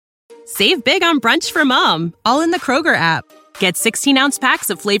Save big on brunch for mom, all in the Kroger app. Get 16-ounce packs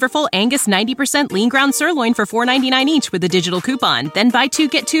of flavorful Angus 90% lean ground sirloin for $4.99 each with a digital coupon. Then buy 2,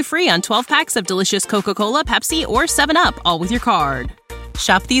 get 2 free on 12 packs of delicious Coca-Cola, Pepsi, or 7-Up, all with your card.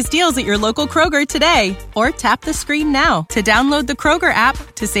 Shop these deals at your local Kroger today, or tap the screen now to download the Kroger app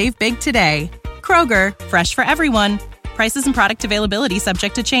to save big today. Kroger, fresh for everyone. Prices and product availability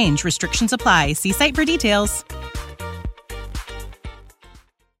subject to change. Restrictions apply. See site for details.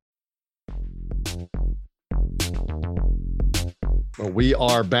 We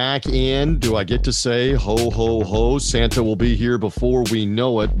are back in. Do I get to say ho, ho, ho? Santa will be here before we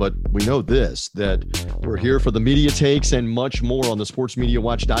know it, but we know this, that we're here for the media takes and much more on the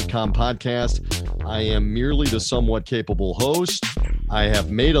sportsmediawatch.com podcast. I am merely the somewhat capable host. I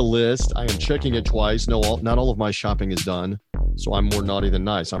have made a list. I am checking it twice. No, not all of my shopping is done, so I'm more naughty than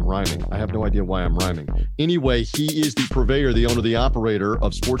nice. I'm rhyming. I have no idea why I'm rhyming. Anyway, he is the purveyor, the owner, the operator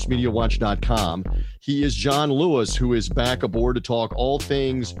of sportsmediawatch.com. He is John Lewis, who is back aboard to talk all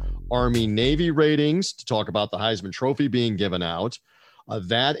things Army-Navy ratings, to talk about the Heisman Trophy being given out,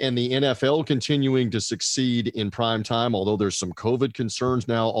 that and the NFL continuing to succeed in prime time, although there's some COVID concerns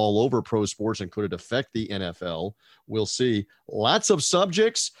now all over pro sports, and could it affect the NFL? We'll see. Lots of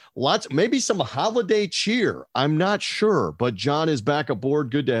subjects, maybe some holiday cheer. I'm not sure, but John is back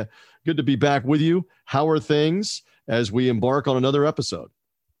aboard. Good to be back with you. How are things as we embark on another episode?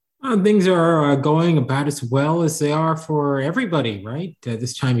 Things are going about as well as they are for everybody, right?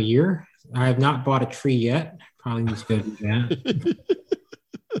 This time of year. I have not bought a tree yet. Probably need to go do that.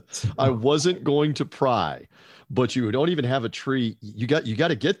 I wasn't going to pry, but you don't even have a tree. You got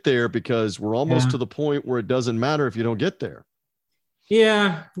to get there, because we're almost to the point where it doesn't matter if you don't get there.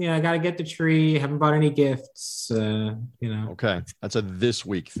 Yeah. I got to get the tree. Haven't bought any gifts, Okay. That's a this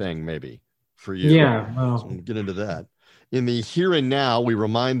week thing maybe for you. Yeah. Well, so we'll get into that. In the here and now, we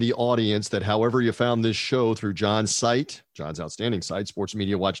remind the audience that however you found this show, through John's site, John's outstanding site,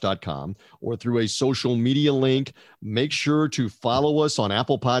 sportsmediawatch.com, or through a social media link, make sure to follow us on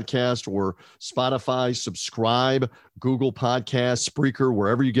Apple Podcast or Spotify, subscribe, Google Podcasts, Spreaker,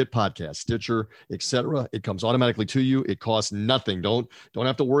 wherever you get podcasts, Stitcher, etc. It comes automatically to you. It costs nothing. Don't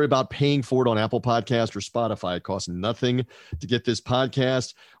have to worry about paying for it on Apple Podcast or Spotify. It costs nothing to get this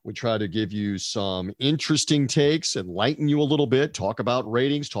podcast. We try to give you some interesting takes, enlighten you a little bit, talk about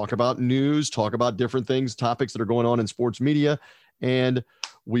ratings, talk about news, talk about different things, topics that are going on in sports media, and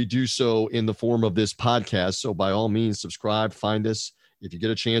we do so in the form of this podcast. So by all means, subscribe, find us. If you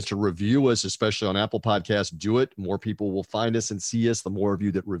get a chance to review us, especially on Apple Podcasts, do it. More people will find us and see us, the more of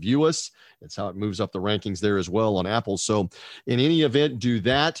you that review us. It's how it moves up the rankings there as well on Apple. So in any event, do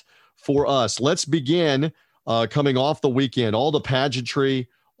that for us. Let's begin coming off the weekend. All the pageantry,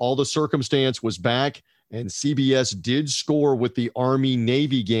 all the circumstance was back, and CBS did score with the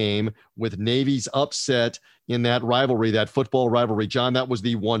Army-Navy game, with Navy's upset in that rivalry, that football rivalry. John, that was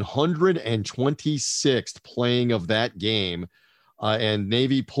the 126th playing of that game. And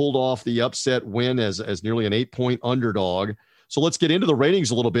Navy pulled off the upset win as nearly an 8-point underdog. So let's get into the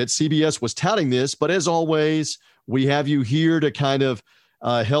ratings a little bit. CBS was touting this, but as always, we have you here to kind of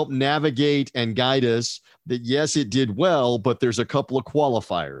help navigate and guide us that, yes, it did well, but there's a couple of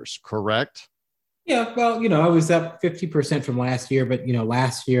qualifiers, correct? Yeah, well, I was up 50% from last year, but,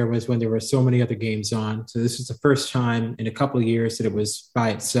 last year was when there were so many other games on. So this is the first time in a couple of years that it was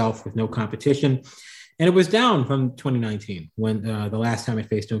by itself with no competition. And it was down from 2019 when the last time it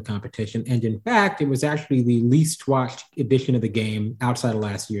faced no competition. And in fact, it was actually the least watched edition of the game outside of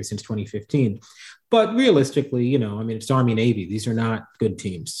last year since 2015. But realistically, it's Army-Navy. These are not good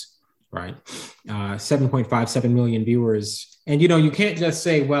teams, right? 7.57 million viewers. And, you can't just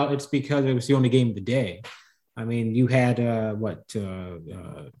say, well, it's because it was the only game of the day. I mean, you had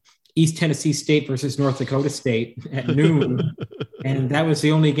East Tennessee State versus North Dakota State at noon. And that was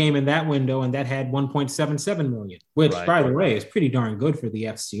the only game in that window. And that had 1.77 million, which, by the way, is pretty darn good for the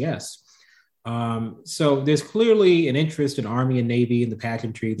FCS. So there's clearly an interest in Army and Navy, in the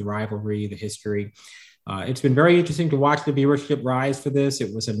pageantry, the rivalry, the history. It's been very interesting to watch the viewership rise for this.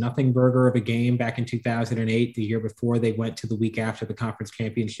 It was a nothing burger of a game back in 2008, the year before they went to the week after the conference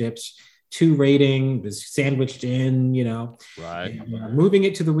championships. 2 rating was sandwiched in, Right. And, moving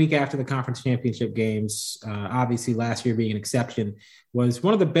it to the week after the conference championship games, obviously last year being an exception, was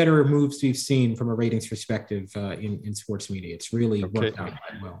one of the better moves we've seen from a ratings perspective in sports media. It's really worked out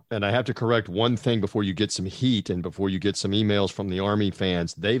quite well. And I have to correct one thing before you get some heat and before you get some emails from the Army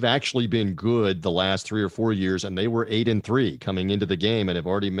fans. They've actually been good the last 3 or 4 years, and they were 8-3 coming into the game and have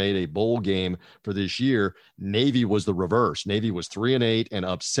already made a bowl game for this year. Navy was the reverse. Navy was 3-8 and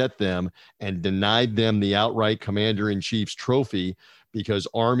upset them and denied them the outright Commander-in-Chief's trophy. because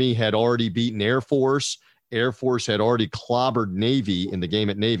Army had already beaten Air Force. Air Force had already clobbered Navy in the game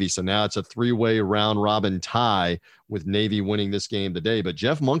at Navy. So now it's a three-way round robin tie with Navy winning this game today. But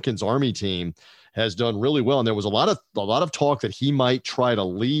Jeff Monken's Army team has done really well. And there was a lot of talk that he might try to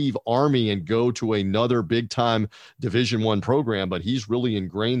leave Army and go to another big time Division I program, but he's really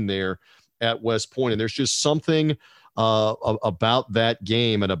ingrained there at West Point. And there's just something about that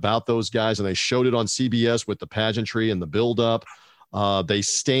game and about those guys. And they showed it on CBS with the pageantry and the buildup. They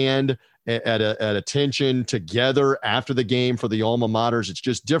stand at attention together after the game for the alma maters. It's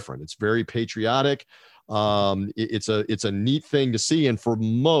just different. It's very patriotic. It's a neat thing to see. And for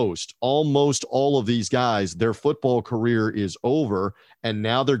almost all of these guys, their football career is over. And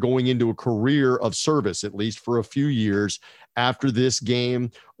now they're going into a career of service, at least for a few years after this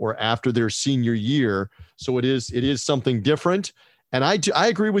game or after their senior year. So it is something different. And I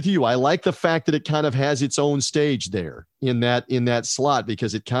agree with you. I like the fact that it kind of has its own stage there in that slot,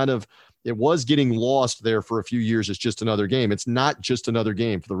 because it was getting lost there for a few years. It's just another game. It's not just another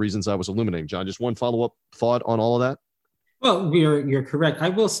game for the reasons I was illuminating. John, just one follow-up thought on all of that. Well, you're correct. I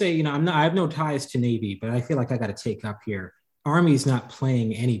will say, I have no ties to Navy, but I feel like I got to take up here. Army's not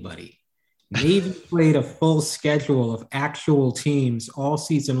playing anybody. Navy played a full schedule of actual teams all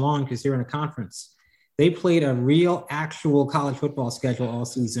season long because they're in a conference. They played a real, actual college football schedule all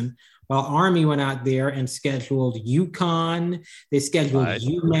season, while Army went out there and scheduled UConn. They scheduled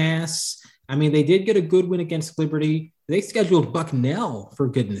UMass. I mean, they did get a good win against Liberty. They scheduled Bucknell, for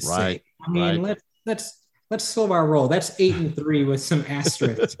goodness sake. I mean, let's slow our roll. That's 8-3 with some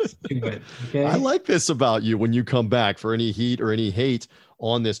asterisks to it. Okay? I like this about you when you come back for any heat or any hate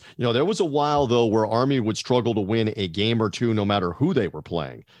on this. There was a while, though, where Army would struggle to win a game or two no matter who they were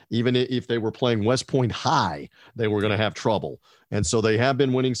playing. Even if they were playing West Point High, they were going to have trouble. And so they have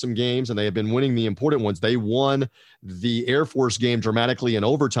been winning some games, and they have been winning the important ones. They won the Air Force game dramatically in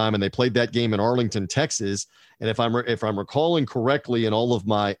overtime, and they played that game in Arlington, Texas. And if I'm recalling correctly, in all of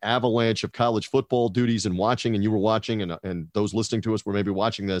my avalanche of college football duties and watching, and you were watching, and those listening to us were maybe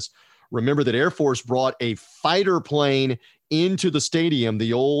watching this, remember that Air Force brought a fighter plane into the stadium,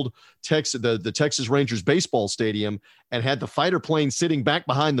 the old the Texas Rangers baseball stadium, and had the fighter plane sitting back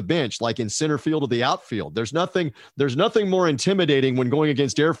behind the bench, like in center field of the outfield. There's nothing more intimidating when going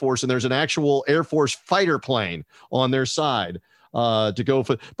against Air Force, and there's an actual Air Force fighter plane on their side to go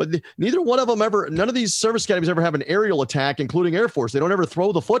for. But neither one of them none of these service academies ever have an aerial attack, including Air Force. They don't ever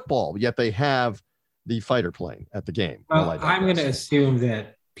throw the football, yet they have the fighter plane at the game. Well, I'm going to assume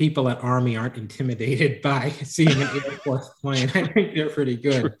that people at Army aren't intimidated by seeing an Air Force plane. I think they're pretty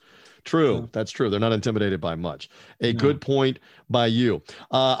good. True. That's true. They're not intimidated by much. Good point by you.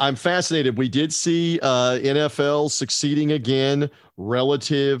 I'm fascinated. We did see NFL succeeding again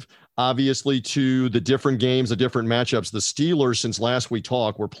relative, obviously, to the different games, the different matchups. The Steelers, since last we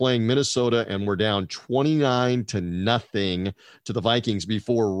talked, were playing Minnesota, and we're down 29-0 to the Vikings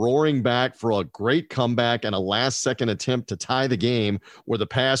before roaring back for a great comeback and a last-second attempt to tie the game, where the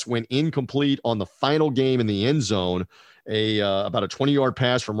pass went incomplete on the final game in the end zone. About a 20-yard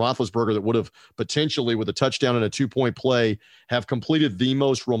pass from Roethlisberger that would have potentially, with a touchdown and a 2-point play, have completed the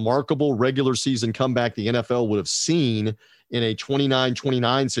most remarkable regular season comeback the NFL would have seen in a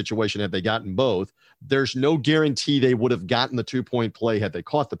 29-29 situation had they gotten both. There's no guarantee they would have gotten the 2-point play had they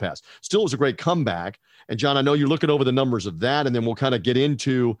caught the pass. Still, it was a great comeback. And, John, I know you're looking over the numbers of that, and then we'll kind of get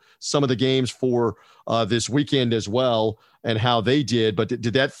into some of the games for this weekend as well and how they did. But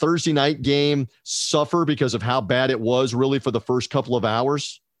did that Thursday night game suffer because of how bad it was really for the first couple of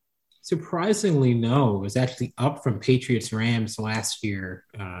hours? Surprisingly, no. It was actually up from Patriots-Rams last year.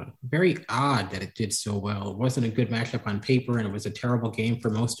 Very odd that it did so well. It wasn't a good matchup on paper, and it was a terrible game for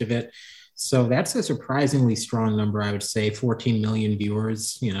most of it. So that's a surprisingly strong number, I would say. 14 million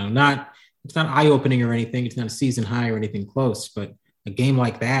viewers. It's not eye-opening or anything. It's not a season high or anything close, but a game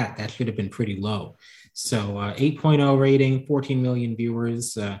like that should have been pretty low. So 8.0 rating, 14 million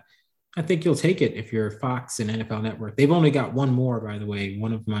viewers. I think you'll take it if you're Fox and NFL Network. They've only got one more, by the way.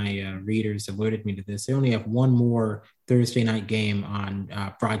 One of my readers alerted me to this. They only have one more Thursday night game on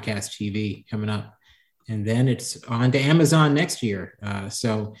broadcast TV coming up. And then it's on to Amazon next year.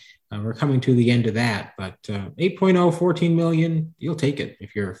 So we're coming to the end of that. But 8.0, 14 million, you'll take it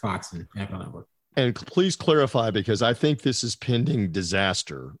if you're Fox and NFL Network. And please clarify, because I think this is pending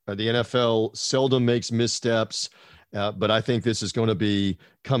disaster. The NFL seldom makes missteps, but I think this is going to be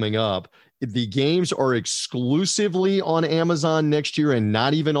coming up. The games are exclusively on Amazon next year and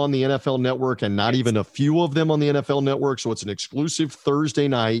not even on the NFL Network, and not even a few of them on the NFL Network. So it's an exclusive Thursday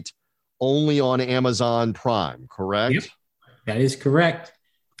night only on Amazon Prime, correct? Yep, that is correct.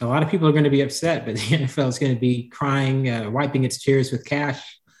 a lot of people are going to be upset, but the NFL is going to be crying, wiping its tears with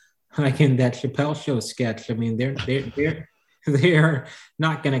cash, like in that Chappelle Show sketch. I mean, they're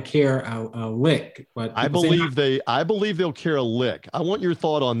not going to care a lick. But I believe they'll care a lick. I want your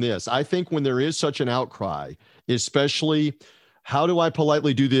thought on this. I think when there is such an outcry, especially, how do I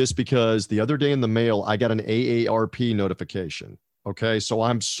politely do this? Because the other day in the mail, I got an AARP notification. Okay. So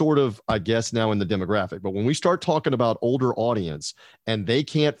I'm sort of, I guess, now in the demographic, but when we start talking about older audience and they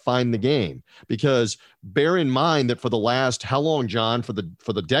can't find the game, because bear in mind that for the last, how long, John, for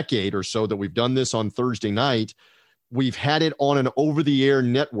the decade or so that we've done this on Thursday night, we've had it on an over-the-air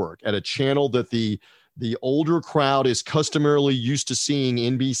network at a channel that the older crowd is customarily used to seeing,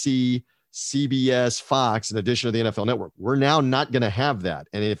 NBC, CBS, Fox, in addition to the NFL Network. We're now not going to have that.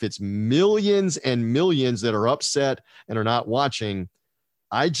 And if it's millions and millions that are upset and are not watching,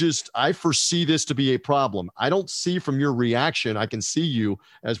 I foresee this to be a problem. I don't see from your reaction, I can see you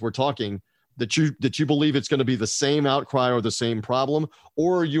as we're talking, that you believe it's going to be the same outcry or the same problem,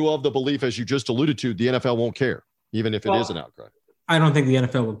 or are you of the belief, as you just alluded to, the NFL won't care, even if it is an outcry? I don't think the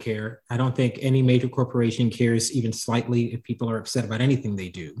NFL will care. I don't think any major corporation cares even slightly if people are upset about anything they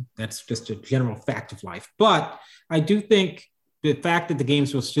do. That's just a general fact of life. But I do think the fact that the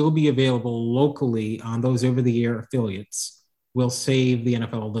games will still be available locally on those over-the-air affiliates will save the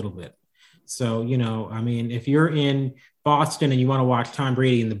NFL a little bit. So, I mean, if you're in Boston and you want to watch Tom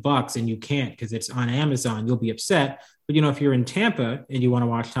Brady and the Bucs and you can't because it's on Amazon, you'll be upset. But, if you're in Tampa and you want to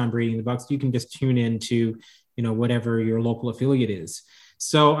watch Tom Brady and the Bucs, you can just tune into whatever your local affiliate is.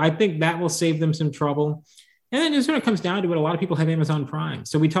 So I think that will save them some trouble. And then just when it comes down to it, a lot of people have Amazon Prime.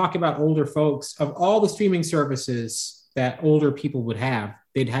 So we talk about older folks. Of all the streaming services that older people would have,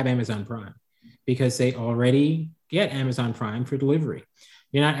 they'd have Amazon Prime because they already get Amazon Prime for delivery.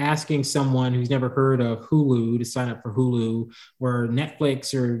 You're not asking someone who's never heard of Hulu to sign up for Hulu or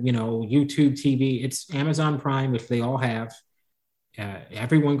Netflix or, YouTube TV. It's Amazon Prime, which they all have.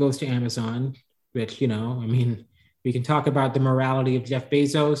 Everyone goes to Amazon. Which, we can talk about the morality of Jeff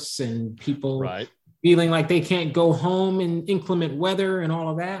Bezos and people feeling like they can't go home in inclement weather and all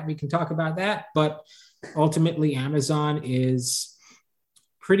of that. We can talk about that. But ultimately, Amazon is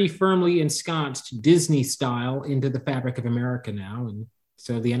pretty firmly ensconced Disney style into the fabric of America now. And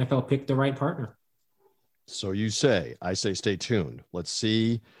so the NFL picked the right partner. So you say, I say, stay tuned. Let's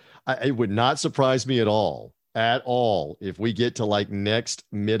see. It would not surprise me at all, if we get to like next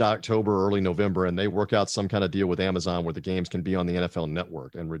mid-October, early November, and they work out some kind of deal with Amazon where the games can be on the NFL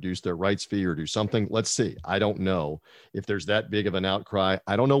Network and reduce their rights fee or do something. Let's see. I don't know if there's that big of an outcry.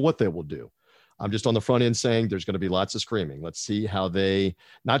 I don't know what they will do. I'm just on the front end saying there's going to be lots of screaming. Let's see how they,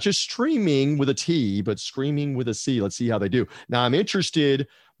 not just streaming with a T, but screaming with a C. Let's see how they do. Now I'm interested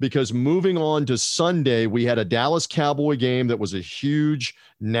because moving on to Sunday, we had a Dallas Cowboy game that was a huge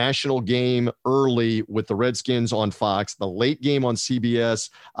national game early with the Redskins on Fox. The late game on CBS,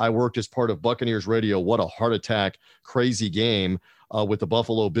 I worked as part of Buccaneers Radio. What a heart attack, crazy game with the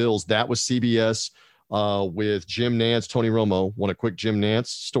Buffalo Bills. That was CBS with Jim Nantz, Tony Romo. Want a quick Jim Nantz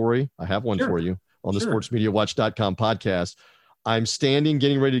story? I have one for you on the sportsmediawatch.com podcast. I'm standing,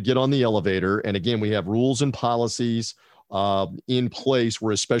 getting ready to get on the elevator. And again, we have rules and policies in place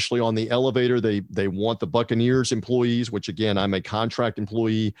where, especially on the elevator, they want the Buccaneers employees, which again, I'm a contract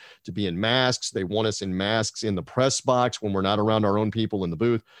employee, to be in masks. They want us in masks in the press box when we're not around our own people in the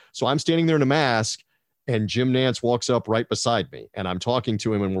booth. So I'm standing there in a mask and Jim Nantz walks up right beside me and I'm talking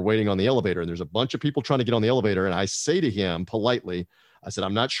to him and we're waiting on the elevator and there's a bunch of people trying to get on the elevator. And I say to him politely, I said,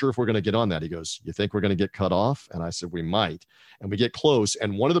 I'm not sure if we're going to get on that. He goes, you think we're going to get cut off? And I said, we might. And we get close.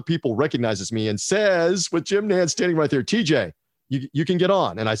 And one of the people recognizes me and says, with Jim Nantz standing right there, TJ, you can get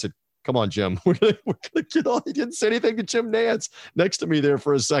on. And I said, come on, Jim, we're going to get on. He didn't say anything to Jim Nantz next to me there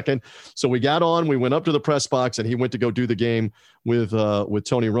for a second. So we got on, we went up to the press box and he went to go do the game with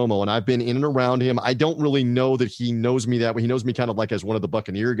Tony Romo. And I've been in and around him. I don't really know that he knows me that way. He knows me kind of like as one of the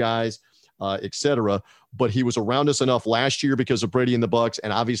Buccaneer guys. Et cetera. But he was around us enough last year because of Brady and the Bucs.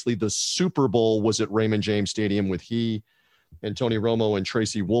 And obviously the Super Bowl was at Raymond James Stadium with he and Tony Romo and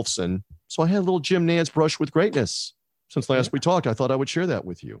Tracy Wolfson. So I had a little Jim Nantz brush with greatness since last we talked. I thought I would share that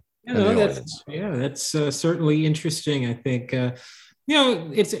with you. That's certainly interesting. I think,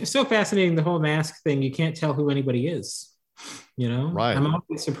 it's so fascinating, the whole mask thing. You can't tell who anybody is, Right. I'm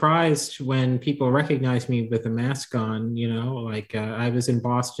always surprised when people recognize me with a mask on, I was in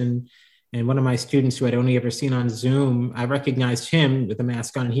Boston. And one of my students who I'd only ever seen on Zoom, I recognized him with a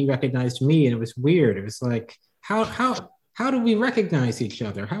mask on and he recognized me. And it was weird. It was like, how do we recognize each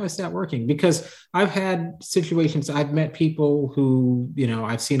other? How is that working? Because I've had situations, I've met people who,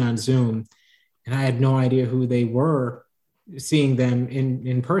 I've seen on Zoom and I had no idea who they were seeing them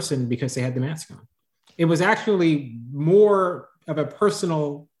in person because they had the mask on. It was actually more of a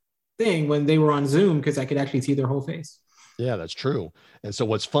personal thing when they were on Zoom because I could actually see their whole face. Yeah, that's true. And so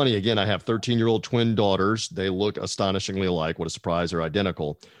what's funny, again, I have 13-year-old twin daughters. They look astonishingly alike. What a surprise. They're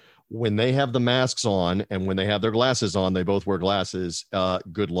identical. When they have the masks on and when they have their glasses on, they both wear glasses.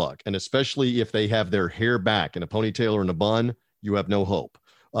 Good luck. And especially if they have their hair back in a ponytail or in a bun, you have no hope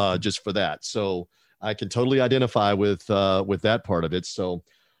just for that. So I can totally identify with that part of it. So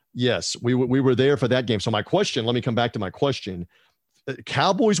yes, we were there for that game. So my question, let me come back to my question.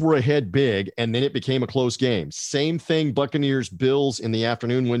 Cowboys were ahead big, and then it became a close game. Same thing, Buccaneers, Bills in the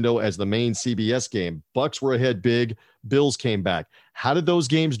afternoon window as the main CBS game. Bucs were ahead big, Bills came back. How did those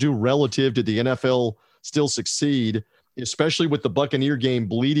games do relative? Did the NFL still succeed, especially with the Buccaneer game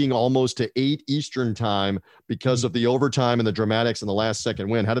bleeding almost to 8 Eastern time because of the overtime and the dramatics and the last second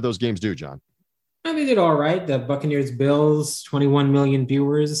win? How did those games do, John? They did all right. The Buccaneers Bills, 21 million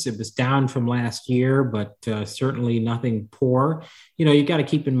viewers. It was down from last year, but certainly nothing poor. You got to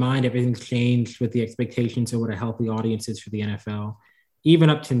keep in mind everything's changed with the expectations of what a healthy audience is for the NFL. Even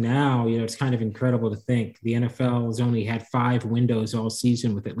up to now, it's kind of incredible to think the NFL has only had 5 windows all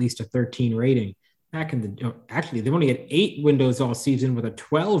season with at least a 13 rating. Actually, they've only had 8 windows all season with a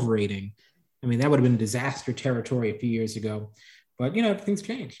 12 rating. I mean, that would have been disaster territory a few years ago. But, everything's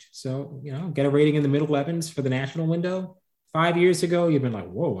changed. So, get a rating in the middle 11s for the national window. 5 years ago, you've been like,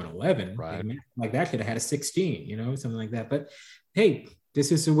 whoa, an 11. Right. Like that should have had a 16, something like that. But, hey,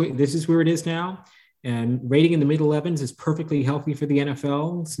 this is where it is now. And rating in the middle 11s is perfectly healthy for the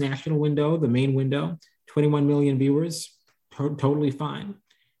NFL. It's national window, the main window, 21 million viewers, totally fine.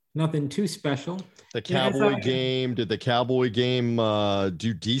 Nothing too special. The Cowboy game, did the Cowboy game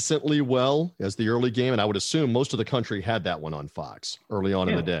do decently well as the early game? And I would assume most of the country had that one on Fox early on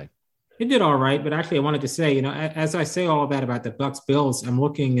in the day. It did all right, but actually I wanted to say, as I say all that about the Bucs Bills, I'm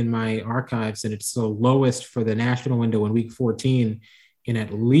looking in my archives and it's the lowest for the national window in week 14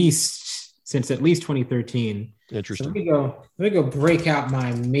 since at least 2013. Interesting. So let me go break out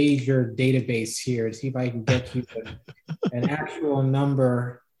my major database here and see if I can get you an actual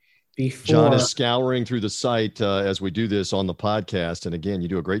number. John is scouring through the site as we do this on the podcast. And again, you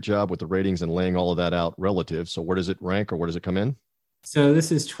do a great job with the ratings and laying all of that out relative. So where does it rank or where does it come in? So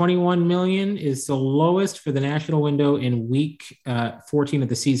this is 21 million is the lowest for the national window in week 14 of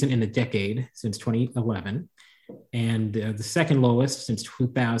the season in a decade since 2011. And the second lowest since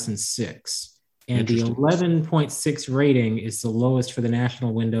 2006. And the 11.6 rating is the lowest for the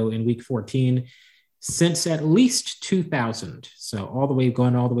national window in week 14 since at least 2000. So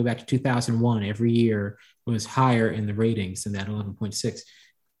going all the way back to 2001, every year was higher in the ratings than that 11.6.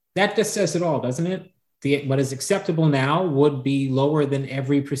 That just says it all, doesn't it? What is acceptable now would be lower than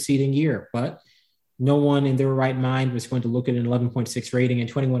every preceding year, but no one in their right mind was going to look at an 11.6 rating and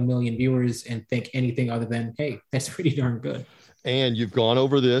 21 million viewers and think anything other than, hey, that's pretty darn good. And you've gone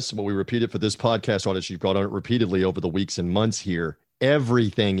over this, but we repeat it for this podcast audience. You've gone on it repeatedly over the weeks and months here.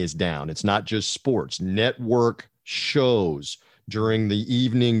 Everything is down. It's not just sports. Network shows during the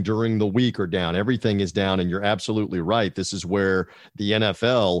evening, during the week are down. Everything is down. And you're absolutely right. This is where the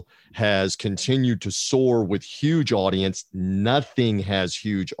NFL has continued to soar with huge audience. Nothing has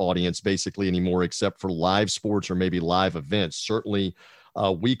huge audience basically anymore, except for live sports or maybe live events. Certainly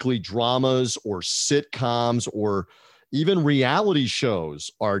weekly dramas or sitcoms or even reality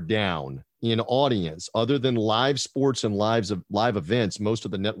shows are down in audience. Other than live sports and live events, most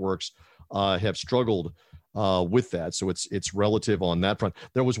of the networks have struggled with that. So it's relative on that front.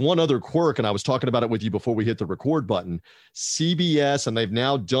 There was one other quirk, and I was talking about it with you before we hit the record button. CBS, and they've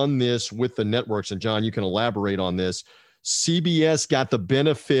now done this with the networks, and John, you can elaborate on this. CBS got the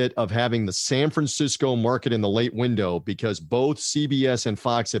benefit of having the San Francisco market in the late window because both CBS and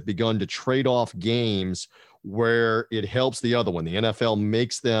Fox have begun to trade off games where it helps the other one. The NFL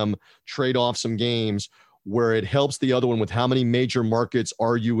makes them trade off some games where it helps the other one with how many major markets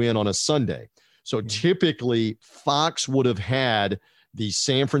are you in on a Sunday. So typically Fox would have had the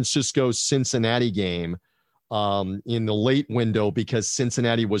San Francisco-Cincinnati game in the late window because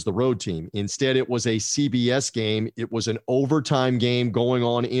Cincinnati was the road team. Instead, it was a CBS game. It was an overtime game going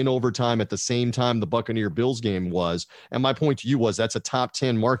on in overtime at the same time the Buccaneer Bills game was. And my point to you was that's a top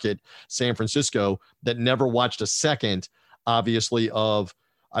 10 market, San Francisco, that never watched a second, obviously, of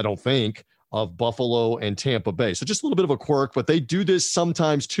Buffalo and Tampa Bay. So just a little bit of a quirk, but they do this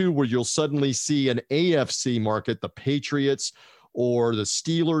sometimes too, where you'll suddenly see an AFC market, the Patriots or the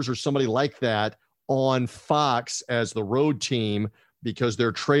Steelers or somebody like that, on Fox as the road team because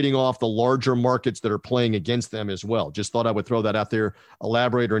they're trading off the larger markets that are playing against them as well. Just thought I would throw that out there.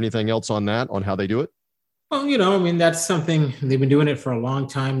 Elaborate or anything else on that, on how they do it? Well, I mean, that's something they've been doing it for a long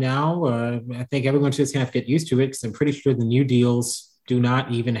time now. I think everyone's just going to have to get used to it because I'm pretty sure the new deals do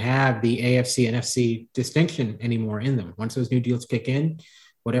not even have the AFC and NFC distinction anymore in them. Once those new deals kick in,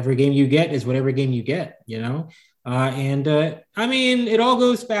 whatever game you get is whatever game you get. I mean, it all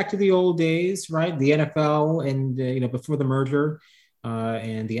goes back to the old days, right? The NFL and, before the merger,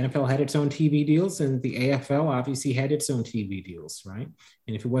 and the NFL had its own TV deals, and the AFL obviously had its own TV deals, right?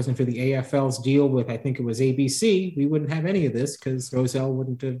 And if it wasn't for the AFL's deal with, I think it was ABC, we wouldn't have any of this because Rozelle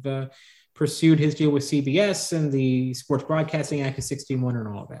wouldn't have pursued his deal with CBS and the Sports Broadcasting Act of 61 and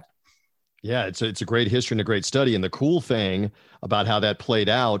all of that. Yeah, it's a great history and a great study. And the cool thing about how that played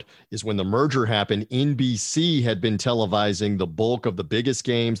out is when the merger happened, NBC had been televising the bulk of the biggest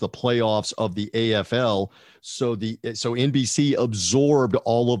games, the playoffs of the AFL. So NBC absorbed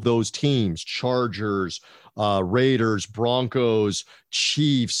all of those teams: Chargers, Raiders, Broncos,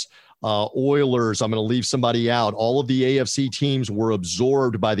 Chiefs, Oilers. I'm going to leave somebody out. All of the AFC teams were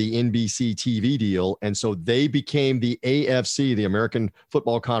absorbed by the NBC TV deal. And so they became the AFC, the American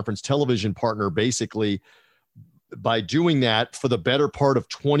Football Conference television partner, basically by doing that for the better part of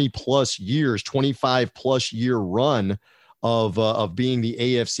 20 plus years, 25 plus year run of being the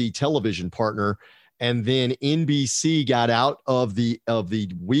AFC television partner. And then NBC got out of the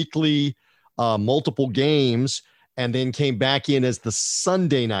weekly multiple games and then came back in as the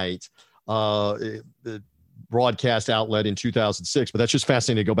Sunday night the broadcast outlet in 2006. But that's just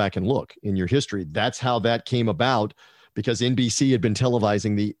fascinating to go back and look in your history. That's how that came about, because NBC had been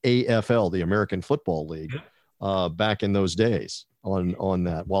televising the AFL, the American Football League, back in those days on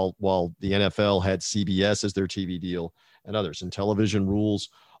that, while the NFL had CBS as their TV deal and others, and television rules,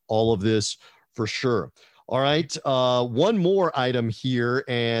 all of this for sure. All right. One more item here,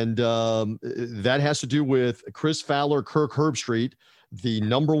 and that has to do with Chris Fowler, Kirk Herbstreit, the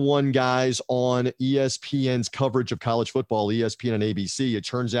number one guys on ESPN's coverage of college football, ESPN and ABC. It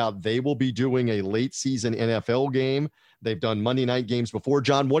turns out they will be doing a late season NFL game. They've done Monday night games before.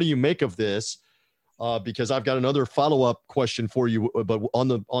 John, what do you make of this? Because I've got another follow-up question for you, but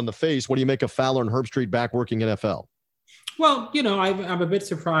on the face, what do you make of Fowler and Herbstreit back working NFL? Well, I'm a bit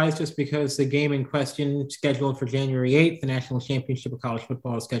surprised just because the game in question is scheduled for January 8th. The National Championship of College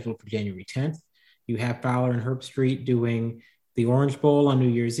Football is scheduled for January 10th. You have Fowler and Herbstreit doing the Orange Bowl on New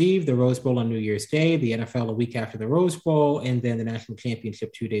Year's Eve, the Rose Bowl on New Year's Day, the NFL a week after the Rose Bowl, and then the National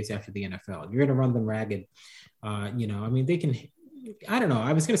Championship 2 days after the NFL. You're going to run them ragged. I mean, they can, I don't know.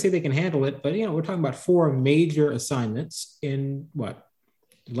 I was going to say they can handle it, but, we're talking about 4 major assignments in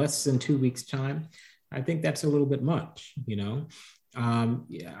less than 2 weeks' time. I think that's a little bit much,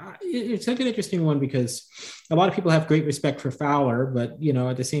 it's such an interesting one because a lot of people have great respect for Fowler, but,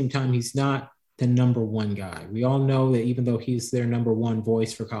 at the same time, he's not the number one guy. We all know that even though he's their number one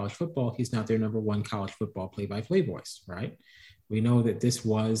voice for college football, he's not their number one college football play-by-play voice, right? We know that this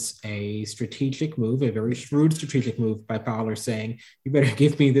was a strategic move, a very shrewd strategic move by Fowler saying, you better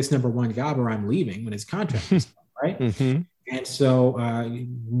give me this number one job or I'm leaving when his contract is up, right? Mm-hmm. And so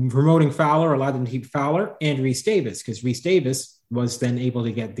promoting Fowler allowed them to keep Fowler and Reese Davis, because Reese Davis was then able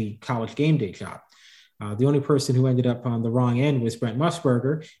to get the College Game Day job. The only person who ended up on the wrong end was Brent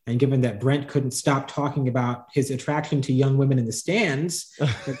Musburger. And given that Brent couldn't stop talking about his attraction to young women in the stands,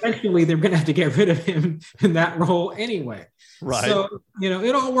 eventually they're going to have to get rid of him in that role anyway. Right. So,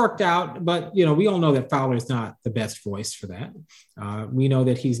 it all worked out. But, we all know that Fowler's not the best voice for that. We know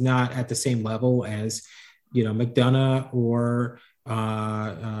that he's not at the same level as McDonough or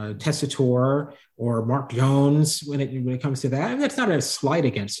Tessitore or Mark Jones when it comes to that. I mean, that's not a slight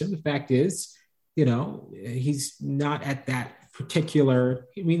against him. The fact is, he's not at that particular.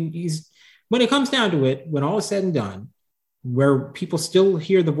 I mean, when it comes down to it, when all is said and done, where people still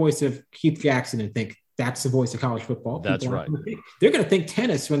hear the voice of Keith Jackson and think that's the voice of college football. That's right. They're going to think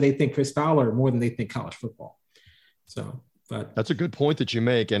tennis when they think Chris Fowler more than they think college football. So. But that's a good point that you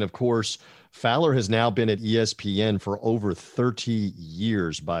make. And of course, Fowler has now been at ESPN for over 30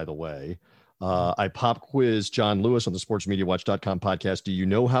 years, by the way. I pop quiz John Lewis on the sportsmediawatch.com podcast. Do you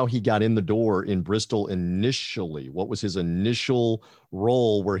know how he got in the door in Bristol initially? What was his initial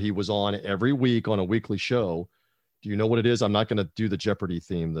role where he was on every week on a weekly show? Do you know what it is? I'm not going to do the Jeopardy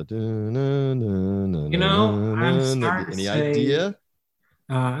theme. I'm starting any idea?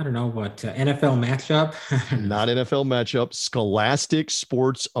 I don't know what NFL matchup. Not NFL matchup. Scholastic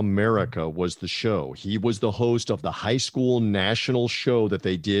Sports America was the show. He was the host of the high school national show that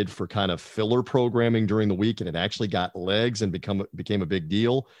they did for kind of filler programming during the week, and it actually got legs and became a big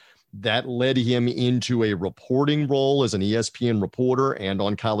deal. That led him into a reporting role as an ESPN reporter and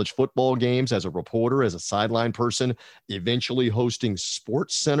on college football games as a reporter, as a sideline person, eventually hosting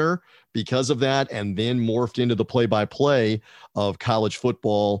Sports Center because of that, and then morphed into the play-by-play of college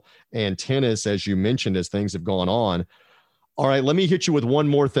football and tennis, as you mentioned, as things have gone on. All right, let me hit you with one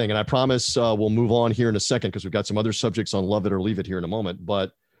more thing, and I promise we'll move on here in a second because we've got some other subjects on Love It or Leave It here in a moment.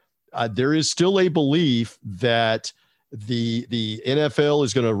 But there is still a belief that the NFL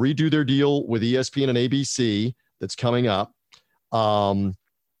is going to redo their deal with ESPN and ABC that's coming up. And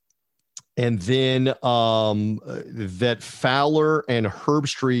then that Fowler and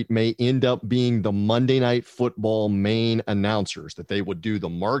Herbstreit may end up being the Monday Night Football main announcers, that they would do the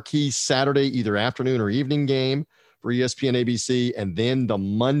marquee Saturday, either afternoon or evening game for ESPN, ABC, and then the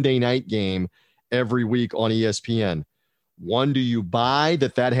Monday night game every week on ESPN. One, do you buy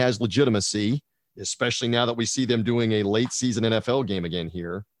that has legitimacy, especially now that we see them doing a late season NFL game again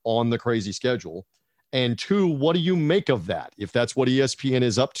here on the crazy schedule? And two, what do you make of that? If that's what ESPN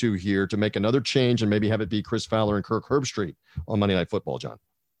is up to here, to make another change and maybe have it be Chris Fowler and Kirk Herbstreit on Monday Night Football, John?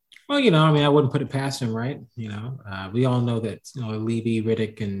 Well, I wouldn't put it past him, right? We all know that, Levy,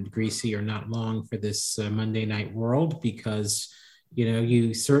 Riddick, and Greasy are not long for this Monday night world because,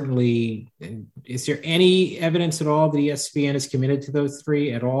 you certainly, is there any evidence at all that ESPN is committed to those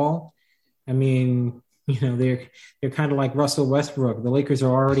three at all? I mean, they're kind of like Russell Westbrook. The Lakers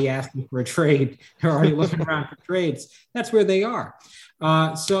are already asking for a trade. They're already looking around for trades. That's where they are.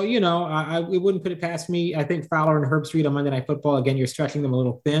 So, I wouldn't put it past me. I think Fowler and Herbstreit on Monday Night Football, again, you're stretching them a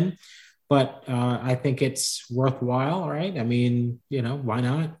little thin, but I think it's worthwhile, right? I mean, why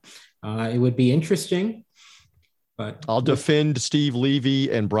not? It would be interesting. But I'll defend Steve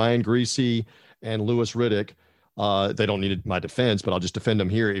Levy and Brian Greasy and Louis Riddick. They don't need my defense, but I'll just defend them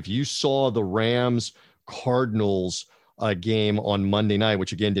here. If you saw the Rams Cardinals game on Monday night,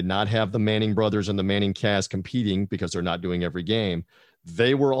 which again did not have the Manning brothers and the Manning cast competing because they're not doing every game,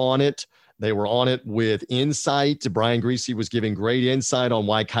 they were on it. They were on it with insight. Brian Greasy was giving great insight on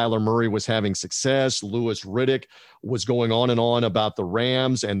why Kyler Murray was having success. Louis Riddick was going on and on about the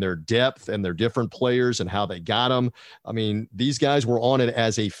Rams and their depth and their different players and how they got them. I mean, these guys were on it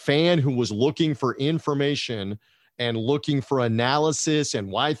as a fan who was looking for information and looking for analysis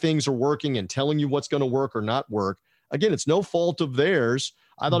and why things are working and telling you what's going to work or not work. Again, it's no fault of theirs.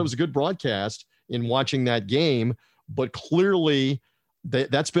 I thought it was a good broadcast in watching that game, but clearly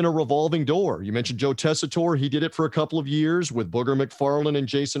that's been a revolving door. You mentioned Joe Tessitore. He did it for a couple of years with Booger McFarland and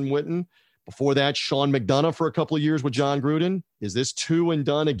Jason Witten. Before that, Sean McDonough for a couple of years with John Gruden. Is this two and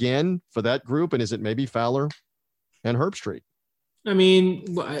done again for that group? And is it maybe Fowler and Herbstreit? I mean,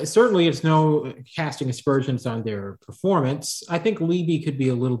 certainly it's no casting aspersions on their performance. I think Levy could be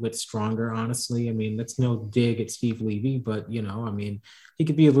a little bit stronger, honestly. I mean, that's no dig at Steve Levy, but, he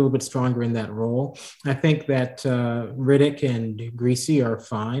could be a little bit stronger in that role. I think that Riddick and Greasy are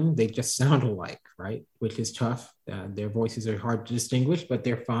fine. They just sound alike, right? Which is tough. Their voices are hard to distinguish, but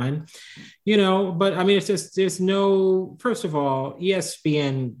they're fine. But I mean, it's just, first of all,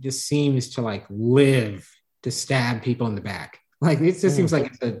 ESPN just seems to live to stab people in the back. It just seems like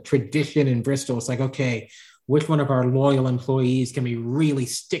it's a tradition in Bristol. It's like, okay, which one of our loyal employees can we really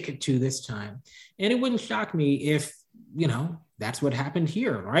stick it to this time? And it wouldn't shock me if, that's what happened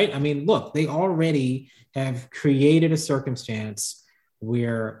here, right? I mean, look, they already have created a circumstance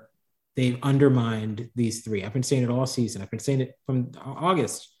where they've undermined these three. I've been saying it all season. I've been saying it from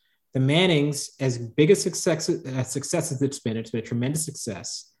August. The Mannings, as big a success as it's been a tremendous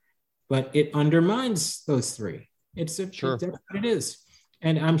success, but it undermines those three. Sure. That's what it is.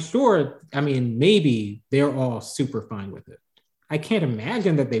 And I'm sure, maybe they're all super fine with it. I can't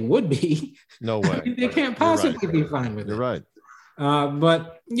imagine that they would be. No way. They can't possibly be fine with it. You're right.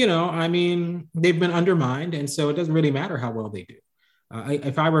 But, they've been undermined. And so it doesn't really matter how well they do.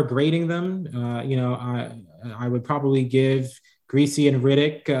 If I were grading them, I would probably give Greasy and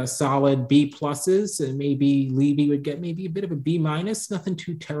Riddick solid B pluses, and maybe Levy would get maybe a bit of a B minus. Nothing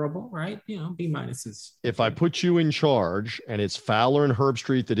too terrible, right? B minuses. If I put you in charge and it's Fowler and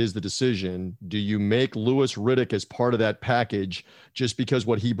Herbstreit that is the decision, do you make Louis Riddick as part of that package just because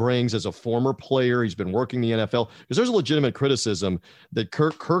what he brings as a former player, he's been working the NFL? Because there's a legitimate criticism that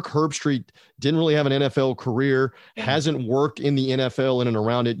Kirk Herbstreit didn't really have an NFL career, hasn't worked in the NFL in and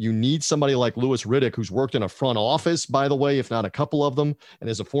around it. You need somebody like Louis Riddick, who's worked in a front office, by the way, if not a couple of them. And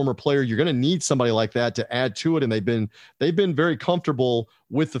as a former player, you're going to need somebody like that to add to it. And they've been very comfortable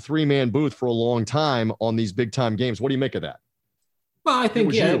with the 3-man booth for a long time on these big time games. What do you make of that? Well, I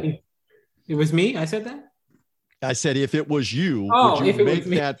think, it was me. I said that. I said, if it was you, would you make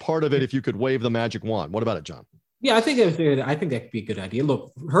that part of it if you could wave the magic wand? What about it, John? Yeah, I think that's good. I think that could be a good idea.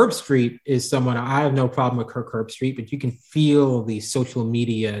 Look, Herb Street is someone I have no problem with Kirk Herbstreit, but you can feel the social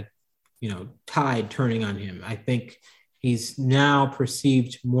media, tide turning on him. I think he's now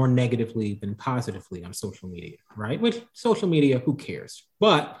perceived more negatively than positively on social media, right? Which social media, who cares?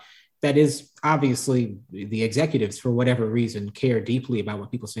 But that is obviously the executives, for whatever reason, care deeply about what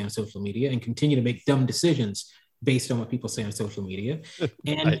people say on social media and continue to make dumb decisions based on what people say on social media.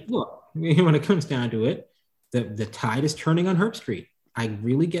 And Right. look, when it comes down to it, the tide is turning on Herbstreit. I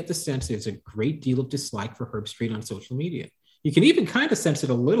really get the sense there's a great deal of dislike for Herbstreit on social media. You can even kind of sense it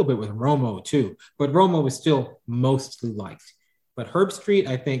a little bit with Romo too, but Romo is still mostly liked. But Herbstreit,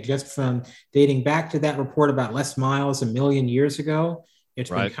 I think, just from dating back to that report about Les Miles a million years ago, it's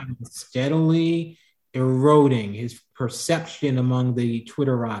been Right. kind of steadily eroding his perception among the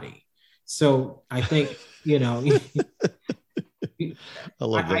Twitterati. So I think, I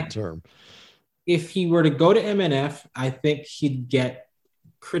love that I, term. if he were to go to MNF, I think he'd get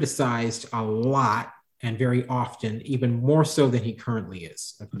criticized a lot and very often, even more so than he currently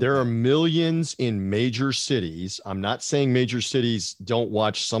is. There are millions in major cities. I'm not saying major cities don't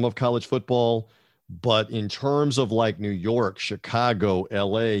watch some of college football, but in terms of like New York, Chicago,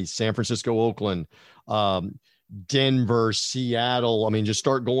 LA, San Francisco, Oakland, Denver, Seattle. I mean, just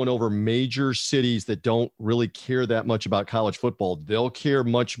start going over major cities that don't really care that much about college football. They'll care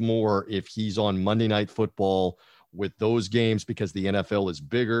much more if he's on Monday Night Football with those games because the NFL is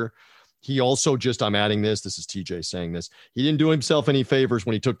bigger. He also just, I'm adding this is TJ saying this, he didn't do himself any favors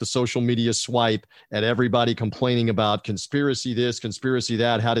when he took the social media swipe at everybody complaining about conspiracy this, conspiracy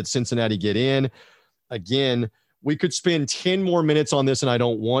that. How did Cincinnati get in? Again, we could spend 10 more minutes on this, and I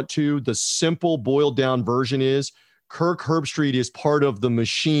don't want to. The simple boiled down version is Kirk Herbstreit is part of the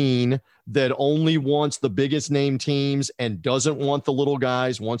machine that only wants the biggest name teams and doesn't want the little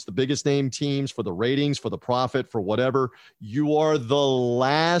guys, wants the biggest name teams for the ratings, for the profit, for whatever. You are the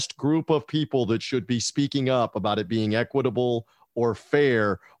last group of people that should be speaking up about it being equitable or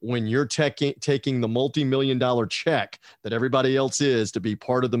fair when you're taking the multi-million-dollar check that everybody else is to be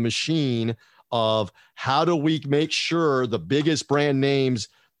part of the machine of how do we make sure the biggest brand names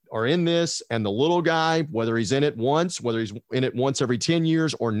are in this and the little guy, whether he's in it once, whether he's in it once every 10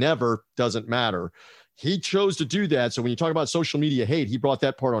 years or never, doesn't matter. He chose to do that. So when you talk about social media hate, he brought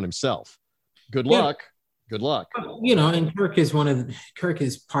that part on himself. Good luck. Good luck. And Kirk is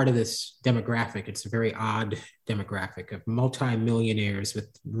part of this demographic. It's a very odd demographic of multimillionaires with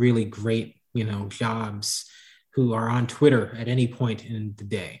really great, jobs who are on Twitter at any point in the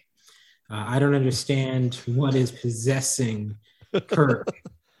day. I don't understand what is possessing Kirk,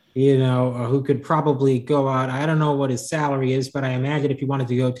 who could probably go out. I don't know what his salary is, but I imagine if he wanted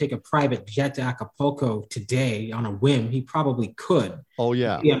to go take a private jet to Acapulco today on a whim, he probably could. Oh,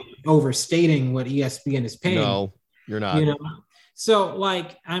 yeah. Overstating what ESPN is paying. No, you're not. So,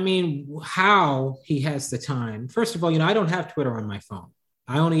 how he has the time. First of all, I don't have Twitter on my phone.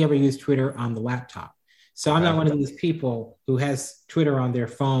 I only ever use Twitter on the laptop. So I'm not one of these people who has Twitter on their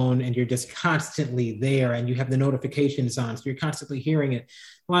phone and you're just constantly there and you have the notifications on. So you're constantly hearing it.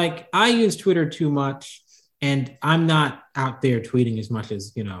 Like, I use Twitter too much and I'm not out there tweeting as much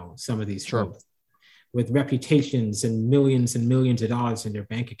as, some of these folks with reputations and millions of dollars in their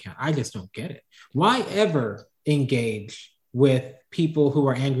bank account. I just don't get it. Why ever engage with people who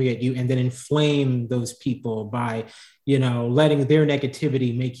are angry at you and then inflame those people by, letting their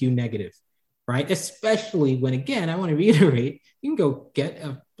negativity make you negative? Right? Especially when, again, I want to reiterate, you can go get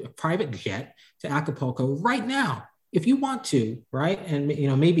a private jet to Acapulco right now if you want to, right? And,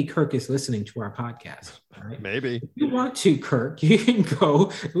 maybe Kirk is listening to our podcast, right? Maybe. If you want to, Kirk, you can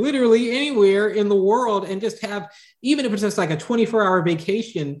go literally anywhere in the world and just have, even if it's just like a 24-hour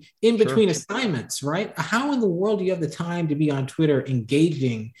vacation in between assignments, right? How in the world do you have the time to be on Twitter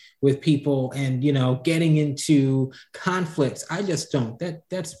engaging with people and, getting into conflicts? I just don't.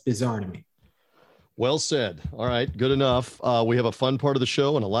 That's bizarre to me. Well said. All right, good enough. We have a fun part of the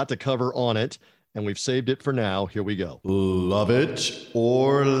show and a lot to cover on it, and we've saved it for now. Here we go. Love it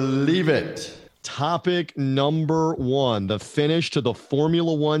or leave it. Topic number one, the finish to the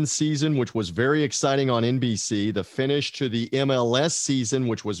Formula One season, which was very exciting on NBC, the finish to the MLS season,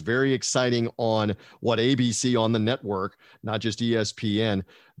 which was very exciting on ABC on the network, not just ESPN.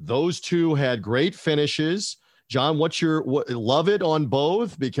 Those two had great finishes. John, love it on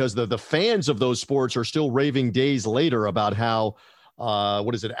both? Because the fans of those sports are still raving days later about how,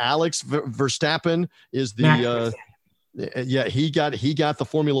 Alex Verstappen is Yeah, he got the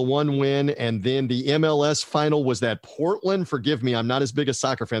Formula One win, and then the MLS final was that Portland. Forgive me, I'm not as big a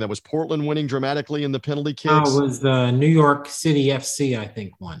soccer fan. That was Portland winning dramatically in the penalty kicks. It was the New York City FC, I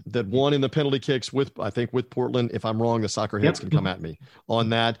think, won. That won in the penalty kicks with Portland. If I'm wrong, the soccer heads can come at me on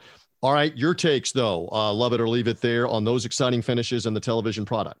that. All right, your takes though. Love it or leave it there on those exciting finishes and the television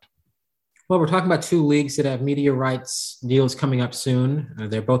product. Well, we're talking about two leagues that have media rights deals coming up soon.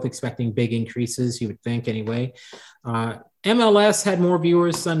 They're both expecting big increases, you would think, anyway. MLS had more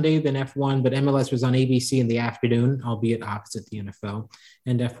viewers Sunday than F1, but MLS was on ABC in the afternoon, albeit opposite the NFL,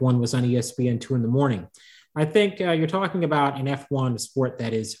 and F1 was on ESPN2 in the morning. I think you're talking about an F1 sport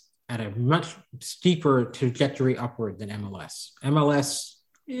that is at a much steeper trajectory upward than MLS. MLS,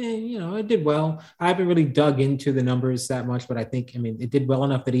 it did well. I haven't really dug into the numbers that much, but it did well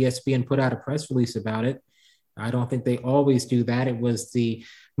enough that ESPN put out a press release about it. I don't think they always do that. It was the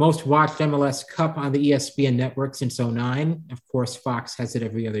most watched MLS Cup on the ESPN network since 2009. Of course, Fox has it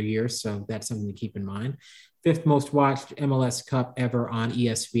every other year, so that's something to keep in mind. 5th most watched MLS Cup ever on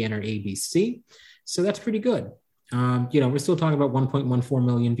ESPN or ABC. So that's pretty good. We're still talking about 1.14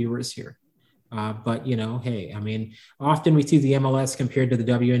 million viewers here. But often we see the MLS compared to the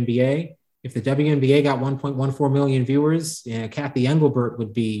WNBA. If the WNBA got 1.14 million viewers, Kathy Engelbert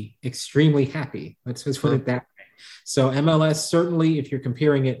would be extremely happy. Let's just put it that way. So MLS, certainly, if you're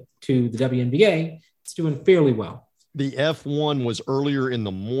comparing it to the WNBA, it's doing fairly well. The F1 was earlier in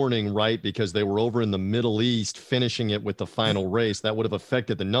the morning, right? Because they were over in the Middle East finishing it with the final race. That would have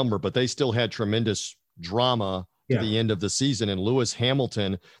affected the number, but they still had tremendous drama at the end of the season. And Lewis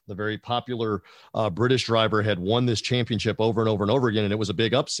Hamilton, the very popular British driver, had won this championship over and over and over again. And it was a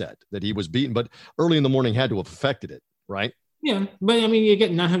big upset that he was beaten, but early in the morning had to have affected it, right? Yeah, but you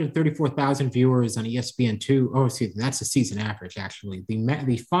get 934,000 viewers on ESPN2. Oh, excuse me, that's the season average, actually.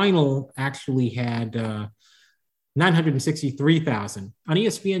 The final actually had 963,000 on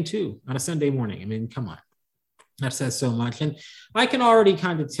ESPN2 on a Sunday morning. Come on. That says so much. And I can already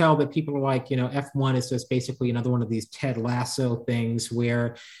kind of tell that people are like, F1 is just basically another one of these Ted Lasso things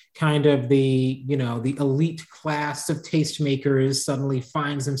where kind of the elite class of tastemakers suddenly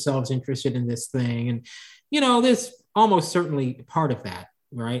finds themselves interested in this thing. And, there's almost certainly part of that,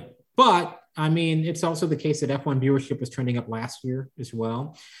 right? But, it's also the case that F1 viewership was trending up last year as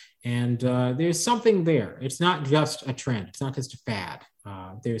well. And there's something there. It's not just a trend. It's not just a fad.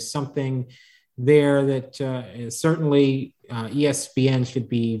 There's something there that certainly ESPN should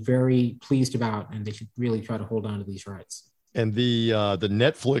be very pleased about, and they should really try to hold on to these rights. And the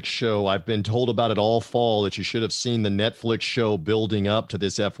Netflix show, I've been told about it all fall that you should have seen the Netflix show building up to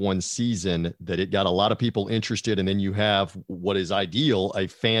this F1 season, that it got a lot of people interested. And then you have what is ideal, a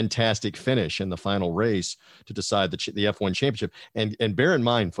fantastic finish in the final race to decide the F1 championship. And bear in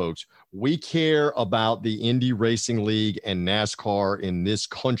mind, folks, we care about the Indy Racing League and NASCAR in this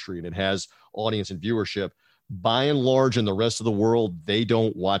country, and it has audience and viewership. By and large, in the rest of the world, they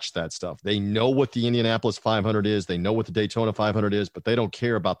don't watch that stuff. They know what the Indianapolis 500 is. They know what the Daytona 500 is, but they don't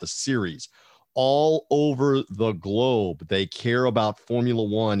care about the series. All over the globe, they care about Formula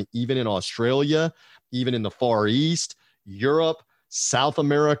One, even in Australia, even in the Far East, Europe, South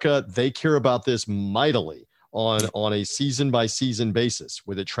America. They care about this mightily on a season-by-season basis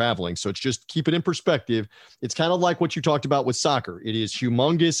with it traveling. So it's just keep it in perspective. It's kind of like what you talked about with soccer. It is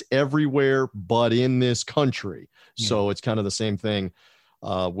humongous everywhere but in this country. Yeah. So it's kind of the same thing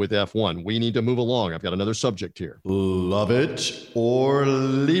with F1. We need to move along. I've got another subject here. Love it or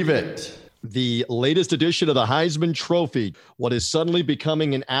leave it. The latest edition of the Heisman Trophy, what is suddenly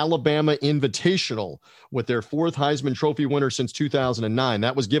becoming an Alabama Invitational with their 4th Heisman Trophy winner since 2009.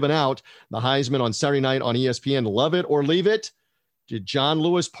 That was given out, the Heisman, on Saturday night on ESPN. Love it or leave it? Did John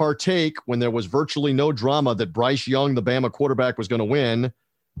Lewis partake when there was virtually no drama that Bryce Young, the Bama quarterback, was going to win?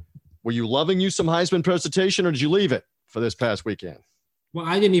 Were you loving you some Heisman presentation, or did you leave it for this past weekend? Well,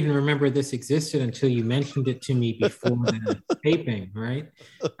 I didn't even remember this existed until you mentioned it to me before the taping, right?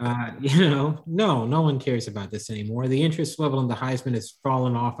 No one cares about this anymore. The interest level in the Heisman has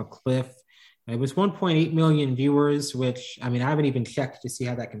fallen off a cliff. It was 1.8 million viewers, which, I haven't even checked to see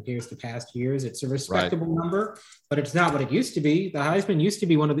how that compares to past years. It's a respectable number, but it's not what it used to be. The Heisman used to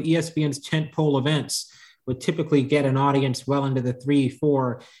be one of the ESPN's tentpole events, would typically get an audience well into the 3,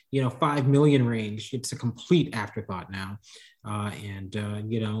 4, 5 million range. It's a complete afterthought now.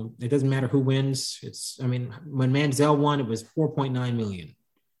 It doesn't matter who wins. When Manziel won, it was 4.9 million.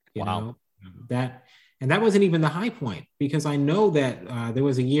 Wow. And that wasn't even the high point, because I know that there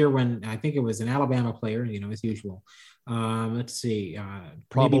was a year when I think it was an Alabama player, as usual. Let's see.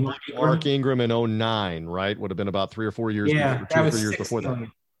 Probably Mark Ingram in 2009, right? Would have been about 3 or 4 years. Yeah, before, 2 or 3 years before that.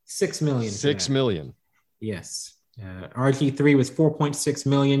 6 million. 6 million. Yes. RG3 was 4.6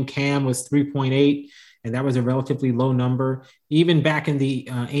 million. Cam was 3.8, and that was a relatively low number. Even back in the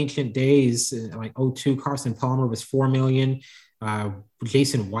ancient days, like '02, Carson Palmer was 4 million.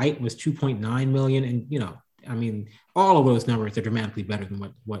 Jason White was 2.9 million. And, all of those numbers are dramatically better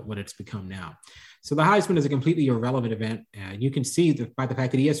than what it's become now. So the Heisman is a completely irrelevant event. You can see by the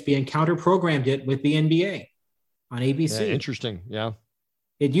fact that ESPN counter-programmed it with the NBA on ABC. Yeah, interesting. Yeah.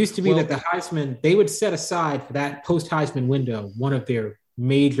 It used to be that the Heisman, they would set aside for that post-Heisman window one of their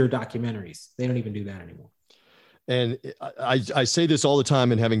major documentaries. They don't even do that anymore. And I say this all the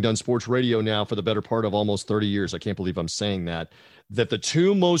time, and having done sports radio now for the better part of almost 30 years, I can't believe I'm saying that the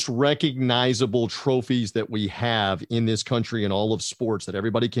two most recognizable trophies that we have in this country in all of sports that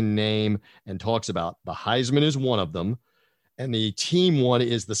everybody can name and talks about, the Heisman is one of them, and the team one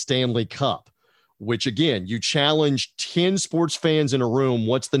is the Stanley Cup, which, again, you challenge 10 sports fans in a room,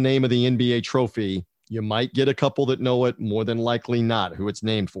 what's the name of the NBA trophy? You might get a couple that know it, more than likely not who it's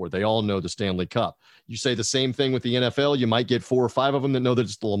named for. They all know the Stanley Cup. You say the same thing with the NFL, you might get 4 or 5 of them that know that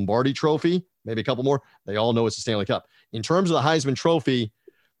it's the Lombardi Trophy, maybe a couple more. They all know it's the Stanley Cup. In terms of the Heisman Trophy,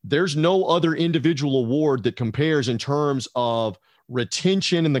 there's no other individual award that compares in terms of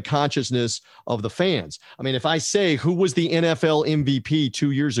retention and the consciousness of the fans. I mean, if I say who was the NFL MVP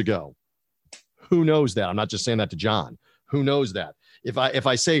 2 years ago, who knows that? I'm not just saying that to John. Who knows that? If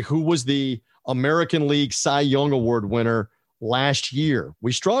I say who was the American League Cy Young Award winner last year,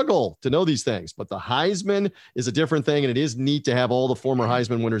 we struggle to know these things, but the Heisman is a different thing. And it is neat to have all the former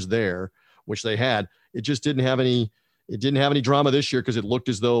Heisman winners there, which they had. It just didn't have any drama this year because it looked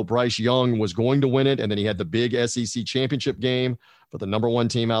as though Bryce Young was going to win it. And then he had the big SEC championship game for the number 1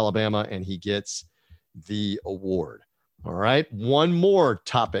 team, Alabama, and he gets the award. All right. One more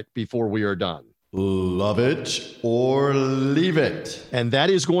topic before we are done. Love it or leave it. And that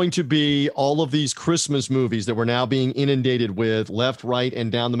is going to be all of these Christmas movies that we're now being inundated with left, right,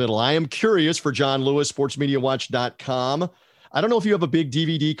 and down the middle. I am curious for John Lewis, sportsmediawatch.com. I don't know if you have a big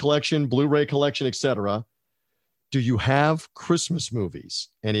DVD collection, Blu-ray collection, etc. Do you have Christmas movies?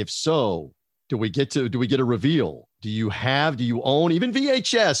 And if so, do we get a reveal? Do you own even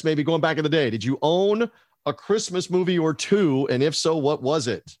VHS, maybe going back in the day? Did you own a Christmas movie or two? And if so, what was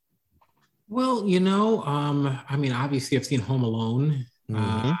it? Well, obviously I've seen Home Alone.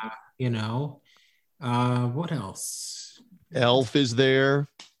 What else? Elf is there.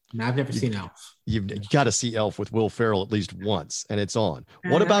 No, I've never seen Elf. You've got to see Elf with Will Ferrell at least once, and it's on.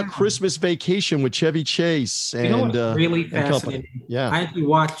 What about Christmas Vacation with Chevy Chase and really fascinating? Yeah, I actually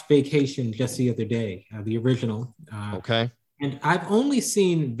watched Vacation just the other day, the original. Okay. And I've only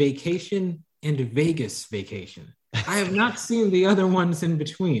seen Vacation and Vegas Vacation. I have not seen the other ones in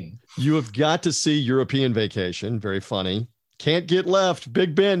between. You have got to see European Vacation. Very funny. Can't Get Left.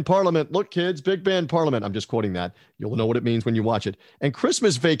 Big Ben Parliament. Look, kids, Big Ben Parliament. I'm just quoting that. You'll know what it means when you watch it. And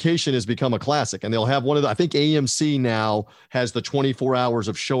Christmas Vacation has become a classic. And they'll have I think AMC now has the 24 hours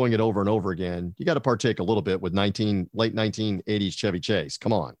of showing it over and over again. You got to partake a little bit with late 1980s Chevy Chase.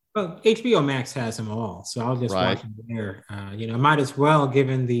 Come on. Well, HBO Max has them all, so I'll just watch them there. Might as well,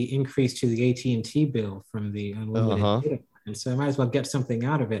 given the increase to the AT&T bill from the unlimited data, and so I might as well get something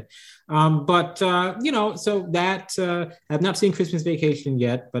out of it. So that I've not seen Christmas Vacation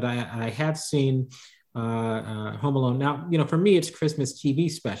yet, but I have seen Home Alone. Now, for me, it's Christmas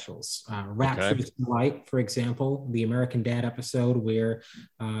TV specials. Rapture's Delight, for example, the American Dad episode where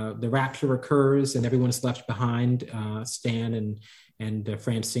the rapture occurs and everyone's left behind, Stan and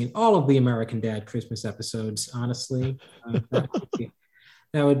Francine, all of the American Dad Christmas episodes, honestly. That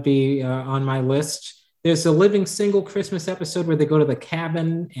would be on my list. There's a Living Single Christmas episode where they go to the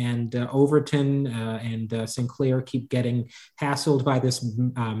cabin and Overton and Sinclair keep getting hassled by this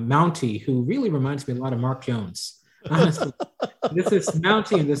Mountie who really reminds me a lot of Mark Jones. Honestly, this is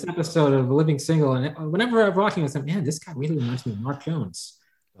Mountie in this episode of Living Single. And whenever I'm watching this, I'm man, this guy really reminds me of Mark Jones.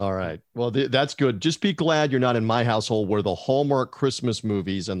 All right. Well, that's good. Just be glad you're not in my household where the Hallmark Christmas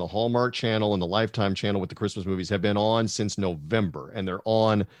movies and the Hallmark Channel and the Lifetime Channel with the Christmas movies have been on since November, and they're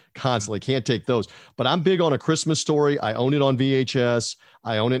on constantly. Can't take those. But I'm big on A Christmas Story. I own it on VHS.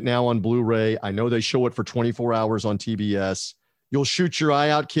 I own it now on Blu-ray. I know they show it for 24 hours on TBS. You'll shoot your eye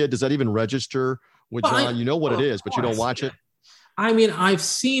out, kid. Does that even register with John? You know what it is, but you don't watch it. I mean, I've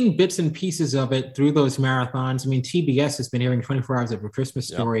seen bits and pieces of it through those marathons. I mean, TBS has been airing 24 Hours of A Christmas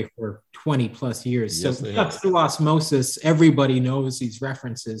Story for 20 plus years. Yes, so just through osmosis, everybody knows these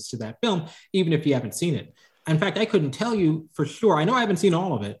references to that film, even if you haven't seen it. In fact, I couldn't tell you for sure. I know I haven't seen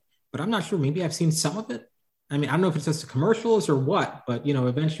all of it, but I'm not sure. Maybe I've seen some of it. I mean, I don't know if it's just the commercials or what, but,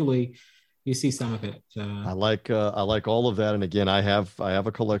 eventually You see some of it. I like all of that. And again, I have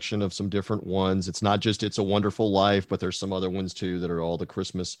a collection of some different ones. It's not just It's a Wonderful Life, but there's some other ones too that are all the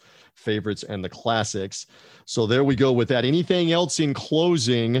Christmas favorites and the classics. So there we go with that. Anything else in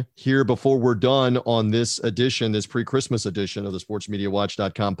closing here before we're done on this edition, this pre-Christmas edition of the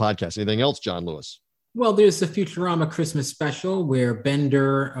sportsmediawatch.com podcast? Anything else, John Lewis? Well, there's the Futurama Christmas special where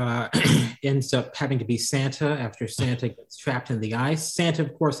Bender ends up having to be Santa after Santa gets trapped in the ice. Santa,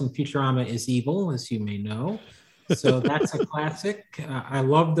 of course, in Futurama is evil, as you may know. So that's a classic. I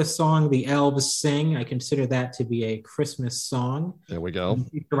love the song the elves sing. I consider that to be a Christmas song. There we go.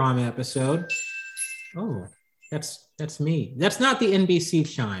 Futurama episode. Oh, that's me. That's not the NBC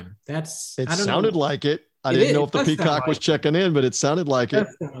chime. It sounded like it. I didn't know if the peacock was checking in, but it sounded like it. It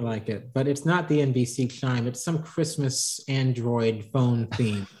sounded like it, but it's not the NBC chime. It's some Christmas Android phone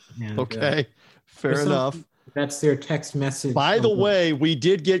theme. And, okay, fair enough. That's their text message. By the way, we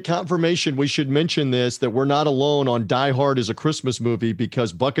did get confirmation. We should mention this, that we're not alone on Die Hard as a Christmas movie,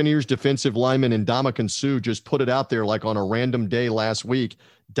 because Buccaneers defensive lineman Ndamukong Suh just put it out there like on a random day last week.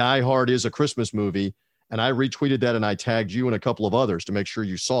 Die Hard is a Christmas movie. And I retweeted that and I tagged you and a couple of others to make sure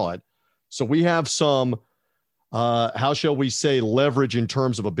you saw it. So we have some, how shall we say, leverage in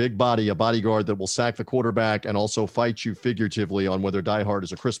terms of a big body, a bodyguard that will sack the quarterback and also fight you figuratively on whether Die Hard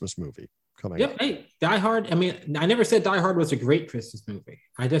is a Christmas movie coming up. Hey, Die Hard. I mean, I never said Die Hard was a great Christmas movie.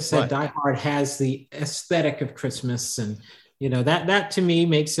 I just said Die Hard has the aesthetic of Christmas, and that to me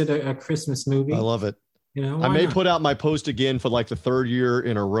makes it a Christmas movie. I love it. I may put out my post again for like the third year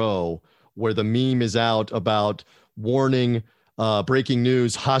in a row, where the meme is out about warning, breaking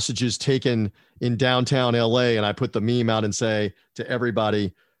news, hostages taken in downtown LA. And I put the meme out and say to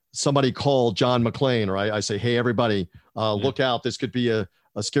everybody, somebody call John McClane, or I say, hey, everybody, look out. This could be a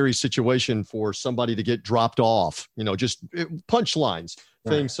scary situation for somebody to get dropped off, just punchlines,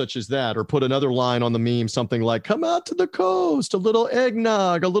 things such as that, or put another line on the meme, something like, come out to the coast, a little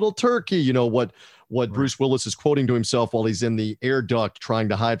eggnog, a little turkey, what Bruce Willis is quoting to himself while he's in the air duct trying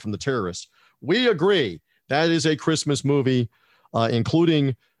to hide from the terrorists. We agree. That is a Christmas movie,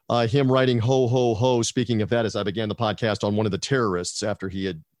 including him writing ho, ho, ho. Speaking of that, as I began the podcast on one of the terrorists after he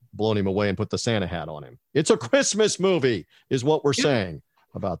had blown him away and put the Santa hat on him. It's a Christmas movie is what we're saying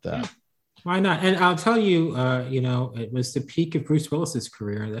about that. Why not? And I'll tell you, it was the peak of Bruce Willis's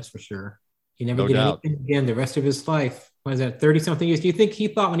career. That's for sure. He never did anything again the rest of his life. What is that, 30-something years? Do you think he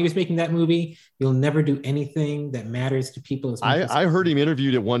thought when he was making that movie, you'll never do anything that matters to people? I heard him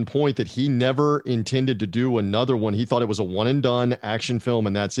interviewed at one point that he never intended to do another one. He thought it was a one and done action film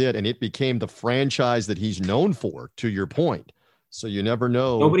and that's it. And it became the franchise that he's known for, to your point. So you never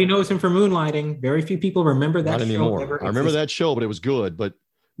know. Nobody knows him for Moonlighting. Very few people remember that show. Not anymore. I remember that show, but it was good. But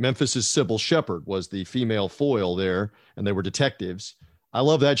Memphis's Sybil Shepherd was the female foil there, and they were detectives. I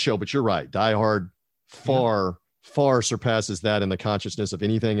love that show, but you're right. Die Hard far surpasses that in the consciousness of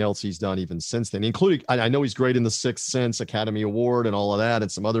anything else he's done even since then, including, I know he's great in The Sixth Sense, Academy Award, and all of that,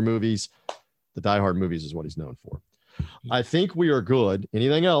 and some other movies. The Die Hard movies is what he's known for. I think we are good.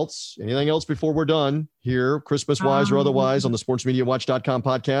 Anything else before we're done here, Christmas-wise or otherwise, on the sportsmediawatch.com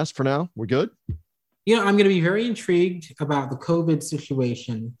podcast for now? We're good? I'm going to be very intrigued about the COVID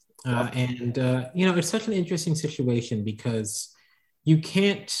situation. It's such an interesting situation because you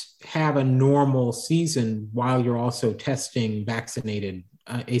can't have a normal season while you're also testing vaccinated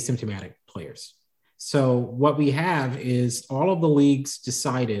asymptomatic players. So what we have is all of the leagues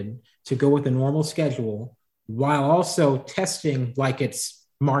decided to go with a normal schedule while also testing like it's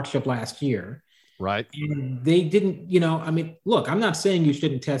March of last year. Right. And they didn't, look, I'm not saying you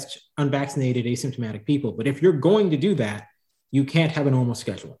shouldn't test unvaccinated asymptomatic people, but if you're going to do that, you can't have a normal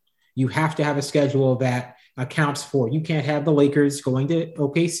schedule. You have to have a schedule that accounts for, you can't have the Lakers going to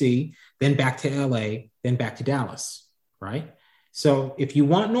OKC, then back to LA, then back to Dallas, right? So if you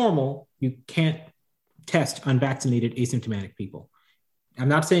want normal, you can't test unvaccinated asymptomatic people. I'm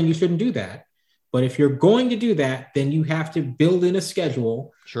not saying you shouldn't do that, but if you're going to do that, then you have to build in a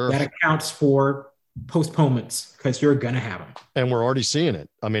schedule that accounts for postponements, because you're going to have them. And we're already seeing it.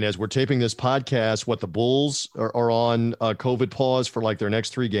 I mean, as we're taping this podcast, the Bulls are on COVID pause for like their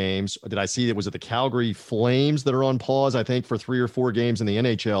next 3 games. Did I see was it the Calgary Flames that are on pause, I think, for 3 or 4 games in the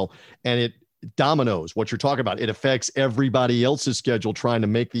NHL? And it dominoes what you're talking about. It affects everybody else's schedule trying to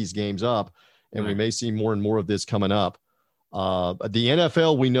make these games up. And we may see more and more of this coming up. The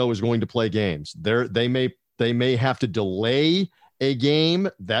NFL, we know, is going to play games. They may have to delay a game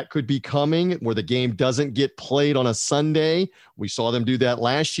that could be coming where the game doesn't get played on a Sunday. We saw them do that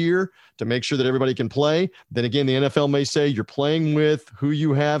last year to make sure that everybody can play. Then again, the NFL may say, you're playing with who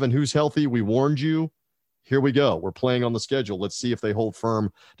you have and who's healthy. We warned you. here we go. We're playing on the schedule. Let's see if they hold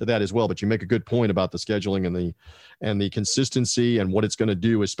firm to that as well. But you make a good point about the scheduling and the consistency and what it's going to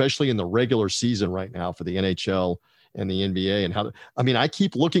do, especially in the regular season right now for the NHL and the NBA. And I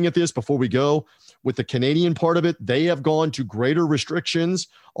keep looking at this before we go with the Canadian part of it. They have gone to greater restrictions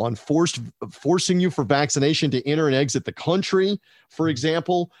on forcing you for vaccination to enter and exit the country. For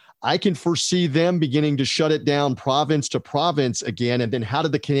example, I can foresee them beginning to shut it down province to province again. And then how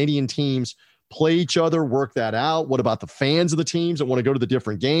did the Canadian teams play each other, work that out? What about the fans of the teams that want to go to the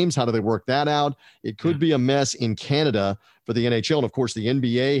different games? How do they work that out? It could be a mess in Canada for the NHL. And of course, the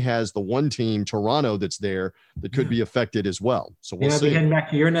NBA has the one team, Toronto, that's there that could be affected as well. So we'll see. Heading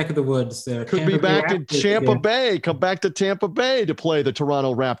back to your neck of the woods. Could be back to Tampa Bay. Come back to Tampa Bay to play the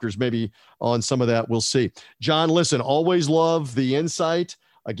Toronto Raptors, maybe on some of that. We'll see. John, listen, always love the insight.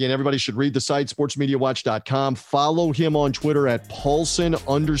 Again, everybody should read the site, sportsmediawatch.com. Follow him on Twitter at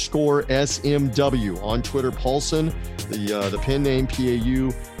Paulsen_SMW. On Twitter, Paulsen, the pen name,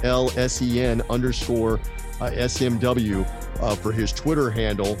 PAULSEN_SMW for his Twitter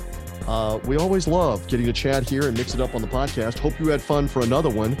handle. We always love getting to chat here and mix it up on the podcast. Hope you had fun for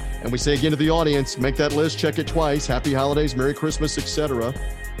another one. And we say again to the audience, make that list, check it twice. Happy holidays, Merry Christmas, etc.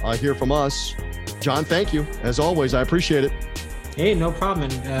 Hear from us. John, thank you. As always, I appreciate it. Hey, no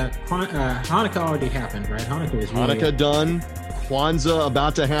problem. And Hanukkah already happened, right? Hanukkah done. Kwanzaa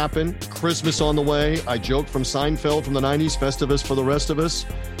about to happen. Christmas on the way. I joked from Seinfeld from the 90s, Festivus for the rest of us.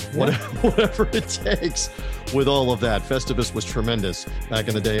 Yeah. Whatever it takes with all of that. Festivus was tremendous back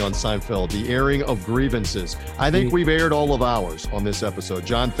in the day on Seinfeld. The airing of grievances. I think we've aired all of ours on this episode.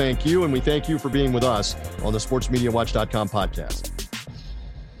 John, thank you. And we thank you for being with us on the SportsMediaWatch.com podcast.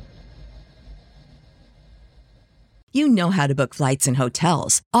 You know how to book flights and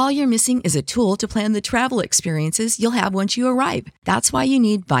hotels. All you're missing is a tool to plan the travel experiences you'll have once you arrive. That's why you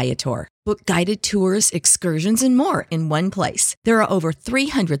need Viator. Book guided tours, excursions, and more in one place. There are over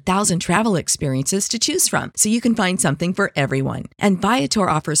 300,000 travel experiences to choose from, so you can find something for everyone. And Viator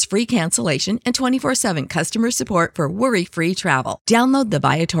offers free cancellation and 24/7 customer support for worry-free travel. Download the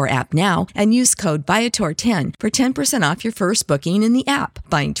Viator app now and use code Viator10 for 10% off your first booking in the app.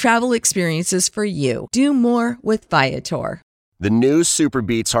 Find travel experiences for you. Do more with Viator. The new Super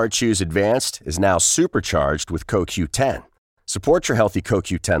Beats Heart Chews Advanced is now supercharged with CoQ10. Support your healthy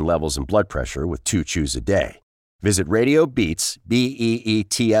CoQ10 levels and blood pressure with 2 chews a day. Visit RadioBeats,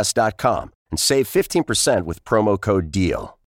 BEETS.com and save 15% with promo code DEAL.